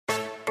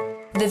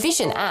The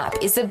Vision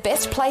app is the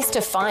best place to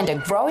find a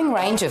growing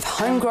range of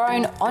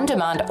homegrown,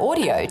 on-demand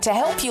audio to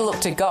help you look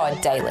to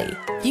God daily.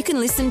 You can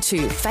listen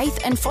to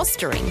Faith and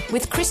Fostering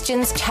with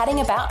Christians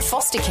chatting about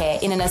foster care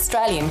in an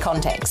Australian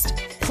context.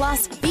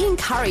 Plus, be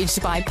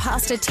encouraged by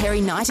Pastor Terry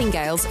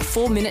Nightingale's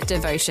 4-minute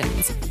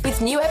devotions, with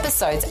new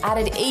episodes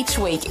added each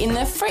week in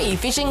the free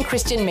Vision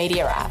Christian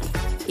Media app.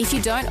 If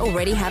you don't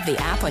already have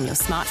the app on your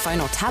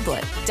smartphone or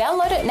tablet,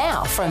 download it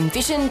now from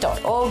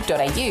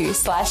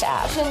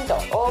vision.org.au/app.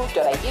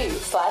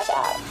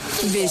 Vision.org.au/app.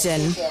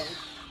 Vision.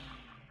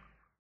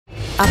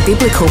 A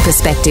biblical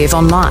perspective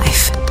on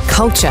life,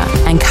 culture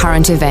and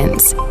current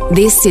events.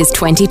 This is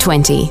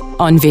 2020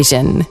 on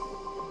Vision.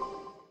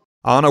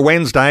 On a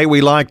Wednesday, we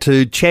like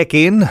to check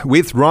in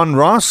with Ron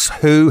Ross,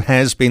 who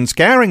has been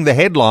scouring the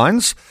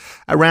headlines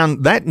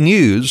around that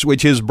news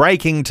which is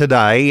breaking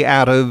today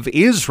out of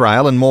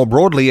Israel and more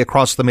broadly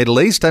across the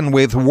Middle East, and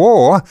with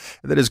war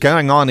that is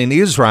going on in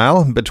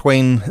Israel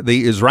between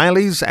the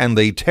Israelis and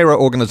the terror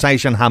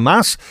organisation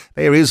Hamas.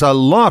 There is a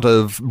lot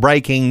of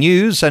breaking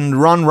news, and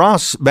Ron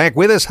Ross back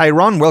with us. Hey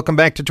Ron, welcome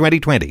back to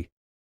 2020.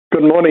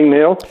 Good morning,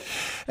 Neil.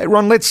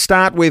 Ron, let's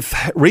start with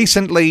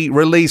recently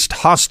released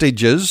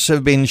hostages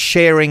have been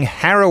sharing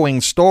harrowing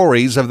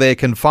stories of their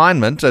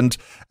confinement, and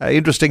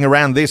interesting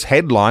around this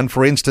headline,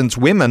 for instance,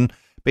 women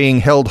being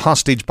held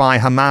hostage by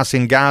Hamas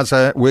in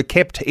Gaza were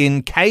kept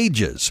in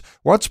cages.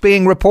 What's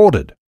being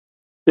reported?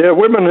 Yeah,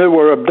 women who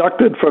were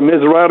abducted from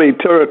Israeli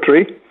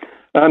territory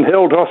and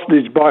held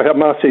hostage by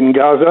Hamas in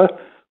Gaza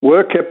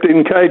were kept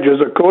in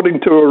cages, according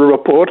to a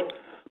report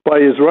by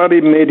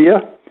Israeli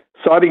media,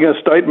 citing a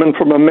statement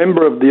from a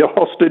member of the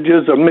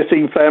Hostages and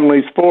Missing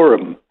Families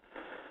Forum.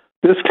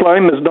 This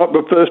claim is not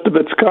the first of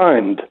its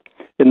kind.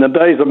 In the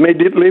days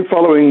immediately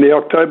following the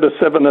October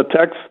 7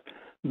 attacks,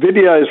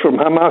 videos from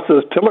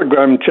Hamas's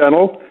Telegram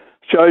channel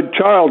showed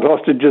child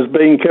hostages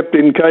being kept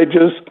in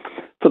cages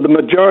for the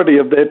majority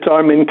of their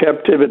time in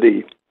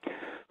captivity.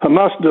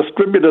 Hamas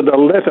distributed a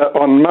letter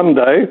on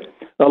Monday,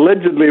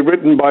 allegedly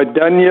written by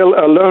Danielle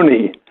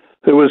Aloni,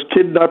 who was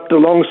kidnapped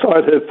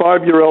alongside her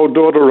 5-year-old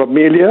daughter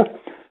Amelia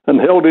and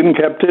held in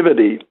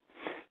captivity.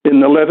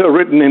 In the letter,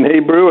 written in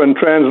Hebrew and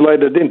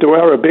translated into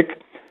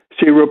Arabic,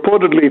 she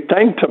reportedly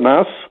thanked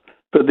Hamas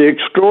for the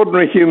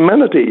extraordinary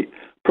humanity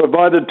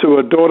provided to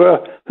her daughter,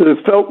 who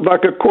felt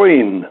like a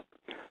queen.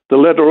 The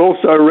letter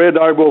also read,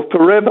 "I will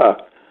forever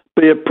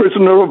be a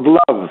prisoner of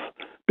love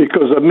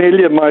because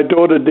Amelia, my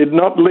daughter, did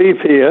not leave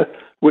here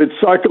with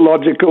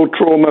psychological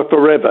trauma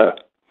forever."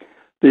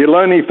 The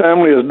Aloni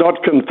family has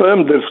not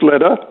confirmed this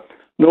letter,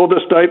 nor the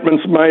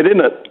statements made in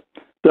it,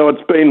 though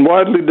it's been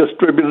widely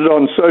distributed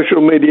on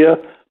social media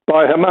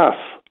by Hamas.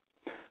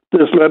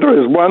 This letter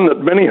is one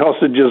that many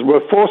hostages were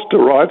forced to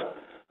write,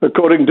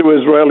 according to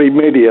Israeli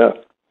media.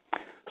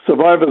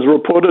 Survivors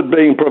reported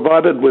being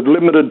provided with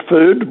limited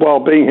food while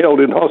being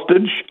held in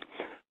hostage,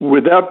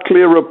 without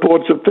clear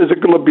reports of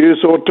physical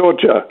abuse or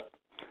torture.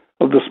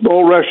 Of the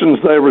small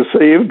rations they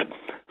received,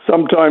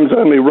 sometimes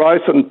only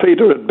rice and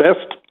pita at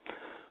best,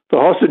 the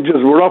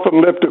hostages were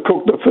often left to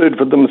cook the food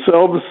for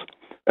themselves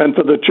and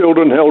for the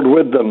children held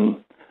with them.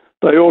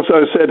 They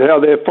also said how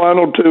their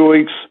final 2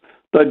 weeks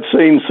they'd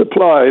seen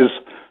supplies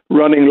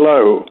running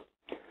low.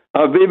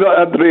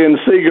 Aviva Adrian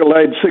Siegel,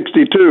 aged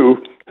 62,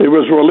 who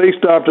was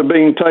released after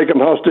being taken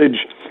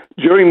hostage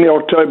during the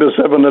October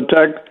 7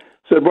 attack,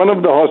 said one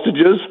of the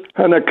hostages,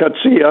 Hannah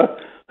Katsia,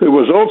 who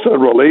was also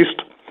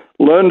released,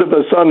 learned of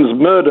her son's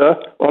murder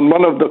on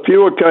one of the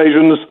few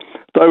occasions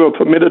they were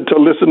permitted to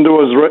listen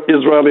to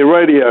Israeli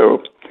radio.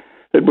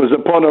 It was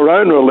upon her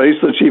own release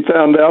that she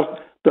found out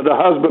that her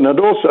husband had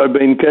also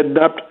been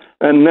kidnapped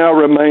and now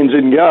remains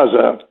in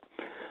Gaza.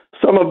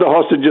 Some of the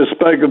hostages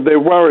spoke of their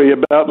worry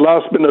about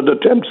last-minute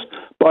attempts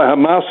by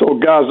Hamas or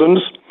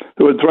Gazans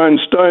who had thrown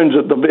stones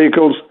at the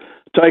vehicles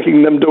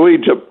taking them to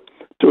Egypt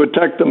to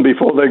attack them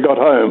before they got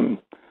home.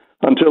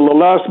 Until the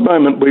last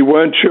moment, we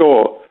weren't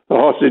sure, the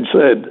hostage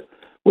said.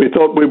 We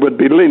thought we would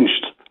be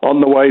lynched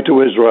on the way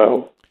to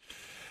Israel.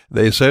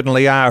 There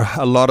certainly are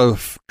a lot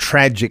of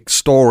tragic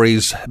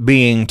stories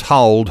being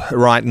told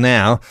right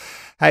now.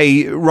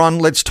 Hey, Ron,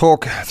 let's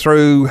talk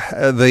through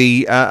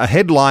the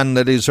headline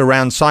that is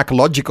around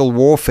psychological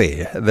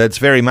warfare that's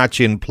very much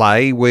in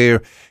play,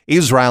 where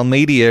Israel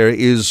media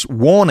is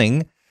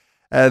warning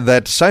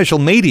that social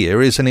media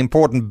is an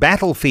important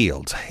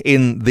battlefield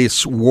in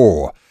this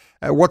war.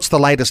 What's the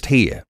latest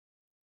here?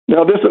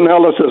 Now, this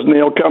analysis,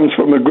 Neil, comes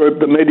from a group,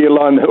 the Media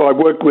Line, who I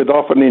work with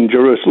often in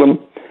Jerusalem,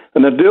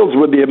 and it deals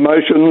with the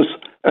emotions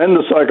and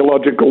the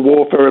psychological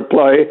warfare at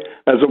play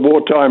as a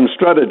wartime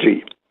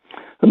strategy.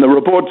 And the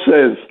report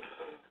says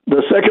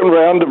the second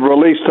round of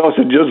released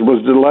hostages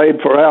was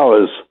delayed for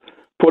hours,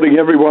 putting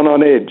everyone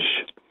on edge.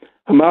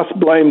 Hamas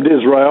blamed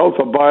Israel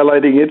for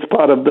violating its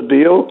part of the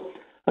deal,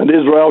 and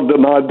Israel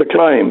denied the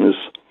claims.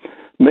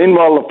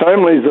 Meanwhile, the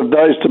families of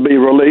those to be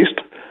released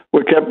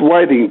were kept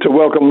waiting to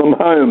welcome them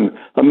home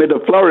amid a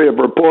flurry of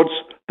reports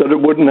that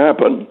it wouldn't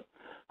happen.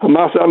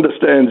 Hamas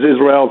understands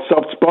Israel's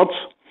soft spots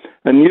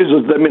and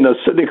uses them in a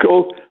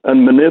cynical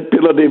and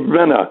manipulative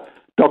manner.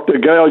 Dr.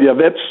 Gail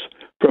Yavetz,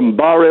 from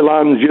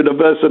Bar-Ilan's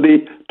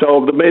University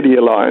told the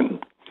Media Line.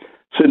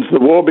 Since the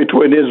war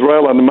between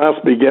Israel and Hamas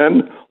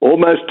began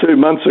almost 2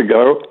 months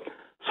ago,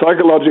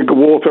 psychological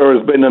warfare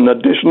has been an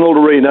additional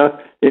arena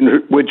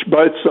in which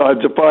both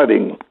sides are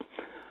fighting.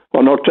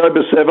 On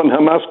October 7,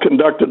 Hamas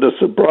conducted a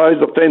surprise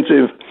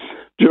offensive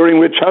during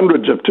which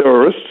hundreds of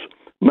terrorists,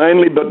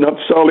 mainly but not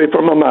solely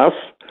from Hamas,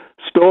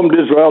 stormed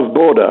Israel's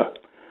border.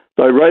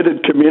 They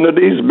raided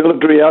communities,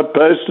 military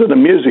outposts and a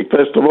music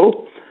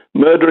festival,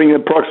 murdering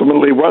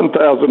approximately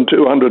 1,200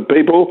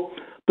 people,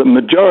 the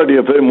majority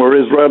of whom were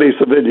Israeli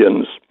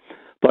civilians.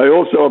 They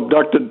also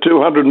abducted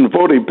 240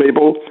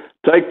 people,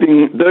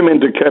 taking them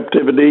into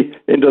captivity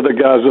into the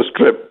Gaza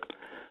Strip.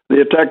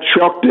 The attack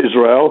shocked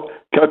Israel,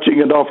 catching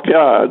it off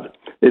guard.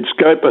 Its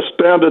scope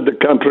astounded the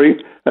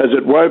country as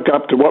it woke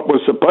up to what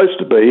was supposed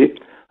to be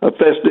a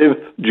festive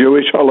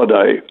Jewish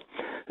holiday.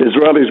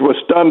 Israelis were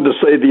stunned to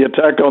see the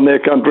attack on their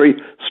country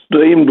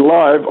streamed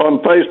live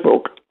on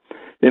Facebook.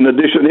 In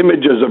addition,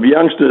 images of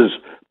youngsters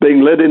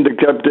being led into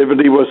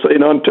captivity were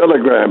seen on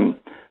Telegram,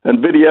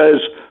 and videos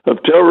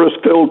of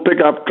terrorist-filled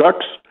pickup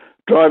trucks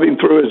driving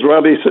through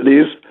Israeli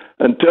cities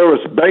and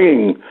terrorists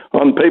banging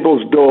on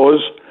people's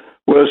doors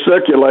were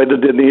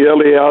circulated in the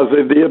early hours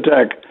of the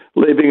attack,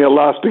 leaving a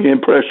lasting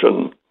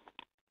impression.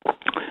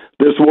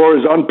 This war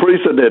is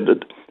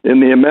unprecedented in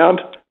the amount,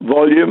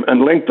 volume,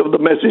 and length of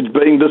the message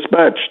being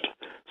dispatched,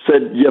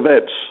 said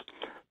Yavetz.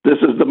 This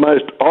is the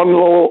most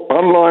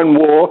online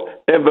war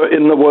ever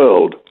in the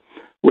world.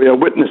 We are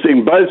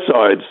witnessing both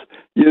sides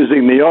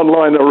using the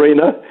online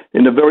arena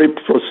in a very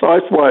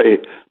precise way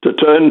to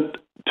turn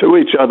to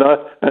each other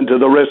and to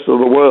the rest of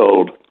the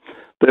world.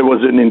 There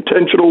was an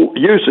intentional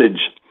usage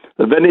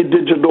of any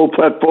digital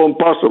platform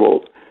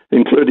possible,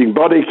 including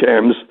body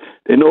cams,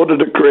 in order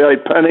to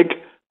create panic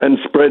and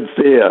spread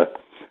fear.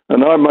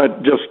 And I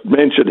might just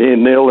mention here,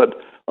 Neil, that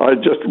I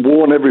just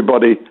warn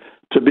everybody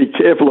to be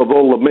careful of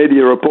all the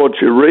media reports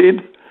you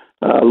read.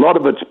 A lot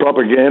of it's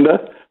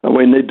propaganda, and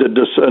we need to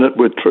discern it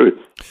with truth.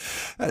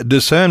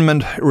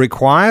 Discernment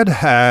required.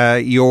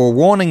 Your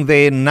warning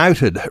there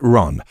noted,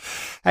 Ron.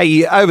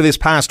 Hey, over this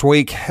past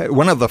week,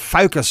 one of the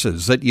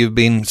focuses that you've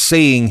been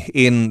seeing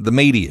in the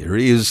media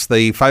is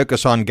the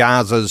focus on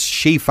Gaza's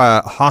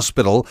Shifa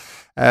hospital.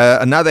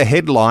 Another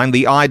headline,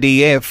 the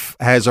IDF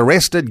has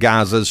arrested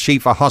Gaza's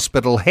Shifa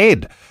hospital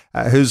head,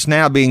 who's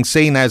now being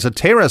seen as a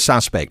terror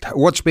suspect.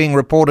 What's being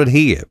reported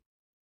here?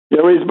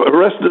 Yeah, he's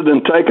arrested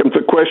and taken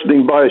for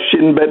questioning by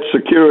Shin Bet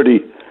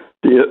security,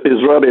 the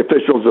Israeli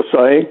officials are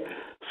saying.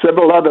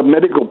 Several other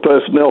medical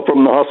personnel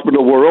from the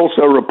hospital were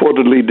also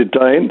reportedly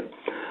detained.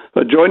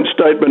 A joint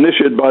statement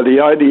issued by the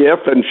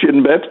IDF and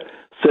Shin Bet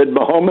said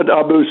Mohammed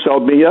Abu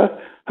Salmiya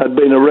had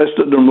been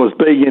arrested and was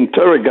being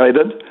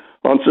interrogated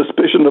on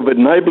suspicion of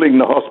enabling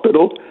the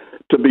hospital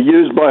to be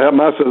used by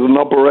Hamas as an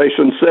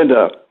operations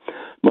centre.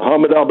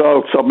 Mohammed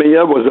Abu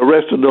Salmiya was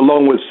arrested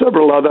along with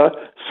several other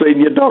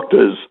senior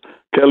doctors.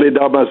 Khalid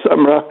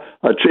Samra,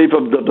 a chief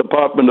of the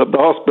department of the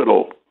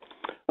hospital.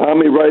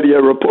 Army radio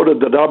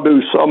reported that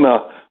Abu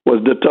Salma was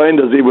detained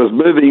as he was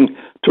moving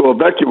to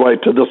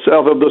evacuate to the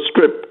south of the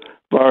Strip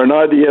via an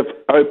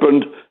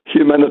IDF-opened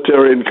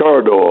humanitarian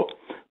corridor.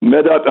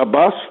 Medat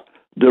Abbas,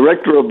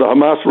 director of the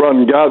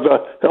Hamas-run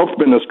Gaza Health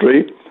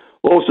Ministry,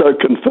 also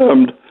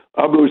confirmed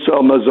Abu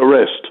Salma's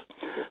arrest.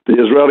 The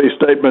Israeli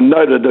statement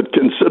noted that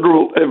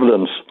considerable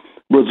evidence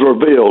was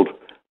revealed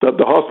that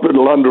the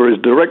hospital under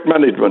his direct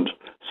management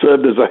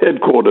served as a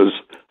headquarters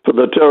for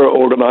the terror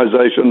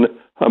organisation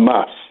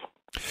Hamas.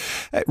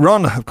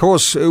 Ron, of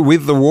course,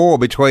 with the war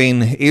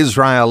between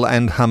Israel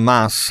and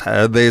Hamas,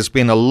 there's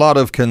been a lot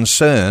of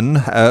concern,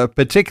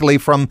 particularly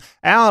from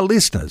our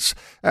listeners.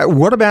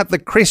 What about the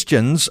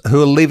Christians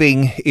who are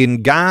living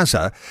in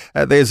Gaza?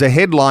 There's a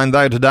headline,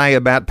 though, today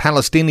about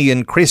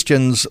Palestinian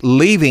Christians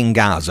leaving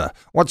Gaza.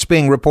 What's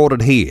being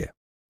reported here?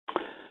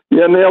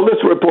 Yeah, Neil,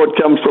 this report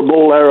comes from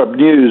All Arab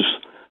News,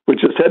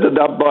 which is headed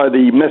up by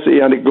the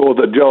Messianic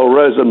author Joel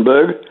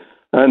Rosenberg,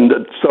 and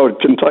so it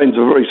contains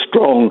a very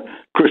strong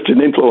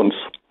Christian influence.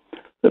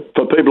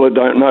 For people who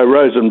don't know,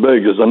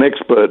 Rosenberg is an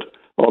expert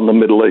on the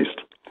Middle East.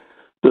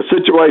 The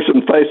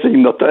situation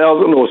facing the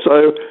 1,000 or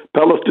so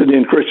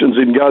Palestinian Christians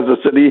in Gaza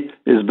City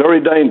is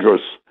very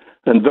dangerous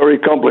and very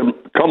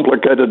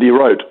complicated, he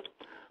wrote.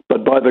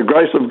 But by the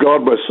grace of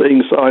God, we're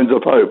seeing signs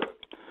of hope.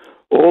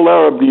 All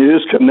Arab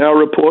News can now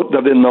report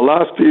that in the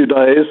last few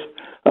days,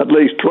 at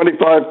least 25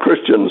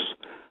 Christians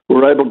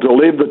were able to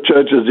leave the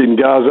churches in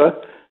Gaza,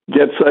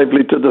 get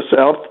safely to the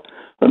south,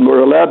 and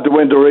were allowed to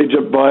enter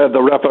Egypt via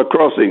the Rafah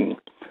crossing.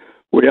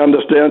 We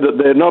understand that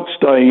they're not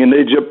staying in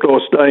Egypt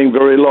or staying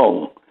very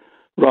long.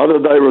 Rather,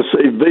 they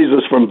received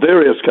visas from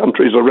various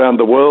countries around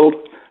the world,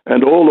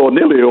 and all or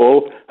nearly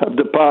all have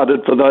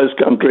departed for those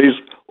countries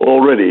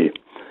already.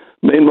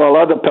 Meanwhile,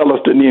 other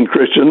Palestinian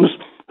Christians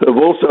who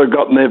have also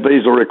gotten their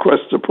visa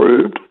requests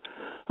approved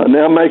are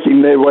now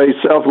making their way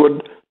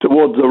southward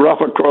towards the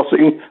Rafah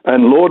crossing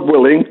and, Lord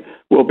willing,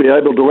 will be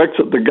able to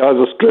exit the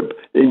Gaza Strip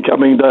in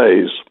coming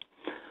days.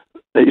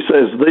 He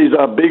says these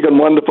are big and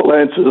wonderful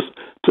answers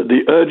to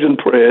the urgent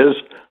prayers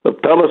of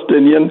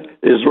Palestinian,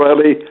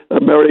 Israeli,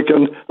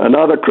 American and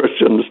other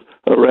Christians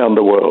around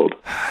the world.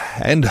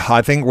 And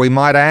I think we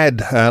might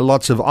add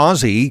lots of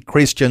Aussie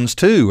Christians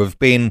too have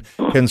been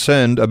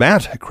concerned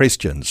about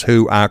Christians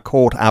who are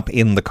caught up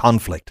in the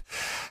conflict.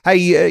 Hey,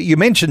 you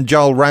mentioned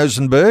Joel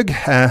Rosenberg,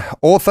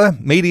 author,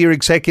 media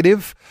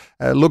executive,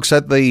 looks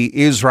at the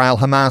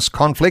Israel-Hamas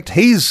conflict.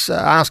 He's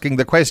asking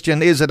the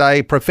question, is it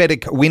a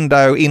prophetic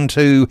window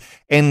into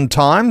end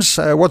times?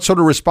 What sort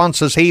of response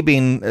has he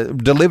been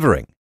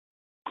delivering?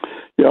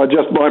 Yeah, I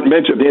just might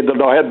mention here that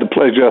I had the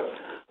pleasure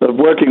of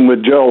working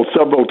with Joel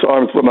several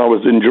times when I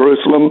was in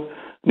Jerusalem.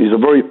 He's a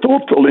very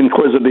thoughtful,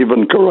 inquisitive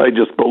and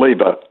courageous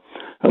believer.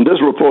 And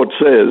this report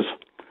says,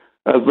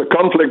 as the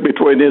conflict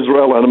between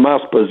Israel and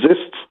Hamas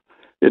persists,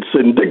 it's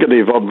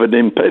indicative of an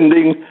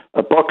impending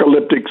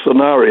apocalyptic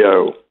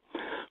scenario.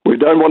 We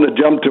don't want to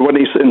jump to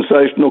any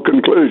sensational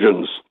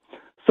conclusions.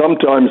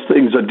 Sometimes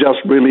things are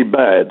just really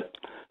bad,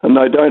 and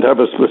they don't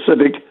have a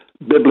specific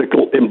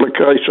biblical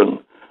implication.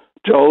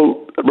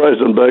 Joel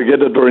Rosenberg,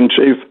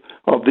 editor-in-chief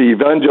of the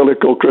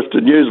evangelical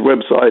Christian news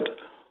website,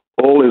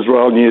 All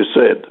Israel News,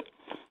 said.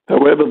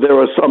 However,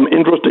 there are some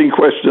interesting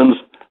questions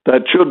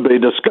that should be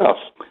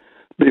discussed.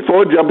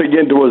 Before jumping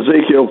into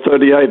Ezekiel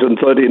 38 and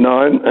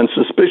 39 and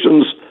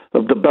suspicions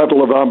of the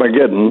Battle of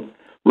Armageddon,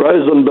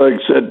 Rosenberg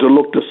said to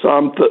look to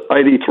Psalm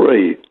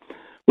 83,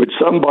 which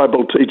some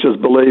Bible teachers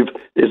believe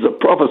is a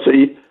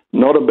prophecy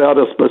not about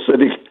a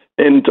specific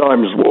end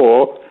times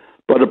war,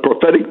 but a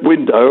prophetic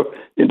window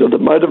into the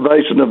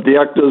motivation of the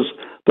actors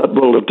that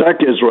will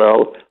attack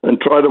Israel and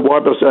try to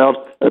wipe us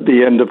out at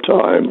the end of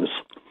times.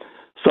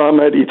 Psalm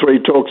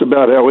 83 talks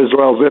about how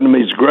Israel's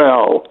enemies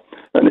growl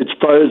and its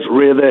foes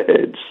rear their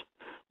heads,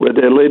 with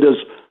their leaders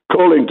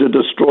calling to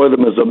destroy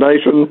them as a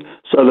nation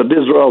so that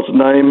Israel's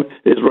name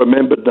is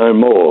remembered no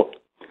more.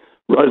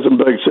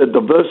 Rosenberg said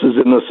the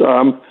verses in the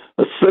psalm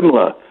are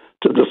similar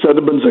to the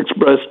sentiments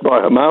expressed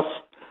by Hamas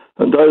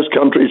and those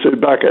countries who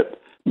back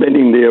it,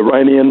 meaning the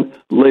Iranian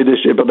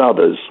leadership and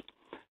others.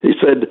 He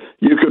said,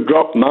 you could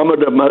drop Mahmoud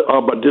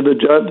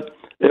Ahmadinejad,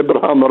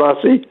 Ibrahim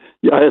Raisi,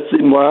 Yahya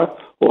Sinwar,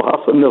 or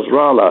Hassan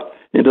Nasrallah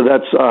into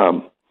that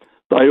psalm.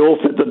 They all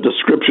fit the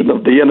description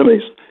of the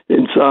enemies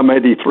in Psalm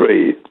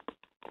 83.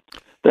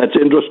 That's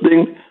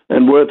interesting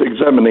and worth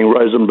examining,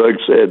 Rosenberg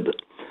said.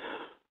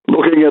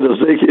 Looking at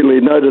Ezekiel, he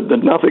noted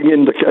that nothing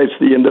indicates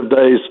the end of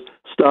days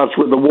starts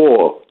with a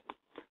war.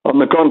 On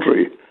the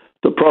contrary,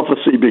 the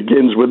prophecy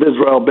begins with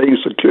Israel being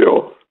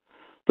secure.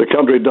 The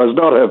country does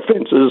not have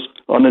fences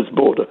on its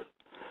border.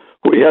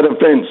 We had a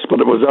fence,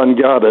 but it was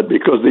unguarded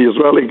because the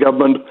Israeli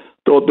government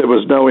thought there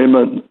was no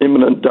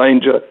imminent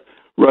danger,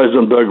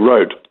 Rosenberg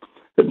wrote.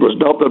 It was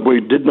not that we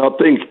did not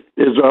think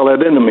Israel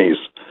had enemies,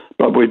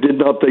 but we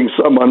did not think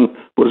someone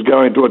was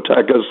going to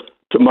attack us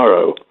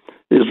tomorrow.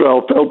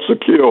 Israel felt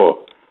secure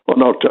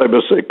on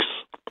October 6.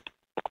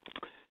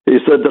 He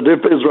said that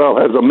if Israel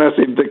has a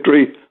massive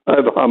victory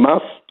over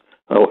Hamas,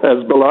 or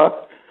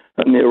Hezbollah,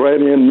 and the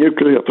Iranian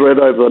nuclear threat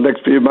over the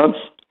next few months,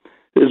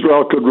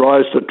 Israel could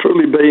rise to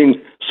truly being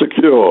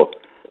secure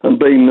and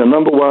being the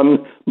number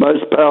one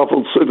most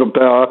powerful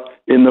superpower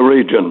in the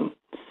region.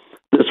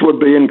 This would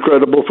be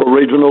incredible for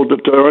regional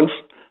deterrence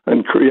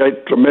and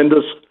create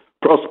tremendous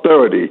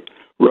prosperity,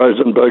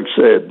 Rosenberg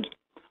said.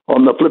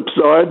 On the flip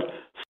side,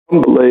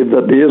 some believe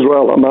that the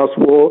Israel-Hamas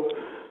war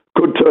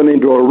could turn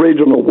into a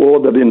regional war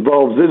that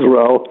involves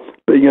Israel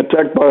being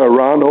attacked by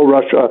Iran or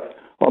Russia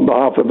on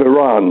behalf of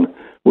Iran,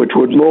 which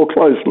would more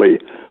closely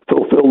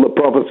fulfill the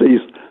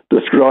prophecies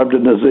described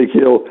in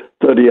Ezekiel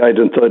 38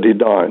 and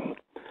 39.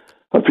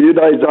 A few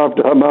days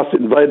after Hamas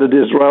invaded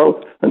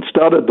Israel and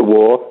started the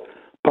war,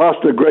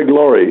 Pastor Greg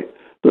Laurie,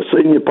 the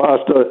senior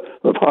pastor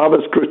of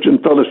Harvest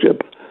Christian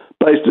Fellowship,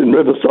 based in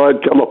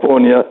Riverside,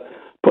 California,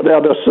 put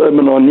out a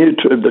sermon on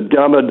YouTube that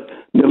garnered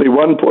nearly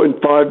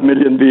 1.5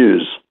 million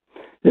views.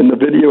 In the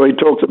video, he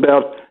talks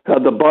about how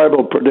the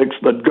Bible predicts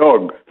that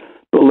Gog,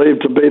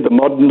 believed to be the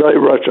modern-day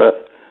Russia,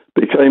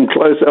 became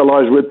close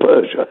allies with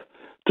Persia,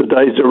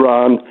 today's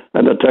Iran,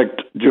 and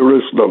attacked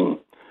Jerusalem.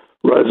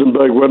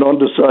 Rosenberg went on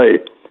to say,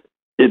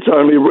 it's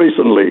only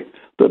recently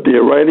that the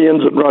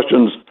Iranians and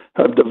Russians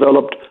have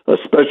developed a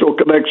special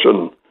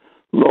connection.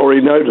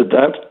 Laurie noted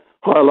that,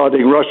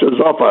 highlighting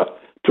Russia's offer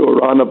to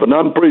Iran of an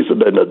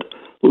unprecedented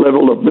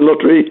level of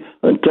military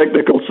and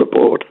technical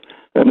support,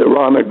 and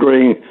Iran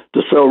agreeing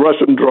to sell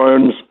Russian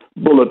drones,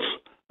 bullets,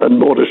 and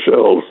mortar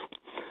shells.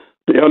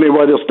 The only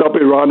way to stop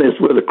Iran is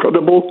with a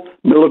credible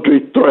military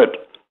threat,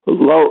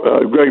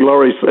 Greg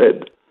Laurie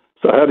said.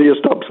 So how do you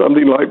stop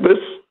something like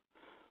this?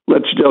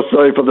 Let's just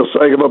say, for the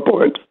sake of a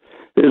point,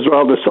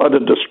 Israel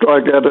decided to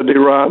strike out at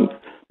Iran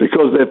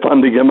because they're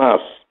funding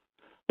Hamas.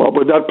 What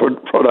would that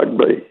product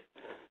be?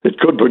 It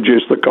could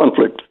produce the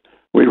conflict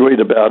we read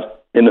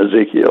about in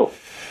Ezekiel.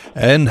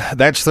 And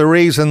that's the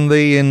reason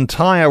the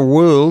entire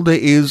world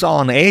is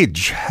on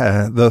edge.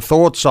 The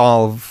thoughts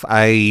of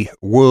a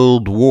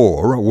world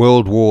war,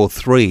 World War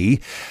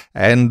III,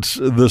 and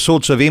the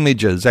sorts of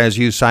images, as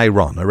you say,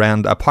 Ron,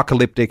 around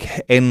apocalyptic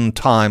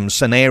end-time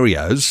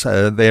scenarios.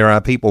 There are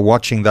people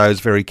watching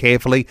those very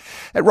carefully.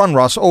 Ron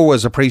Ross,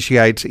 always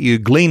appreciate you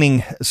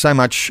gleaning so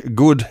much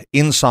good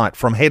insight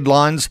from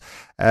headlines.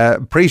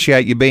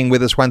 Appreciate you being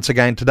with us once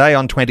again today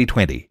on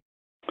 2020.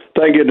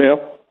 Thank you,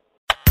 Neil.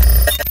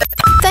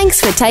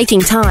 Thanks for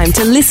taking time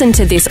to listen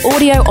to this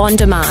audio on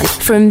demand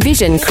from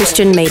Vision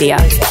Christian Media.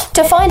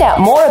 To find out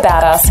more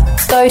about us,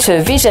 go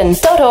to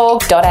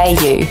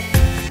vision.org.au.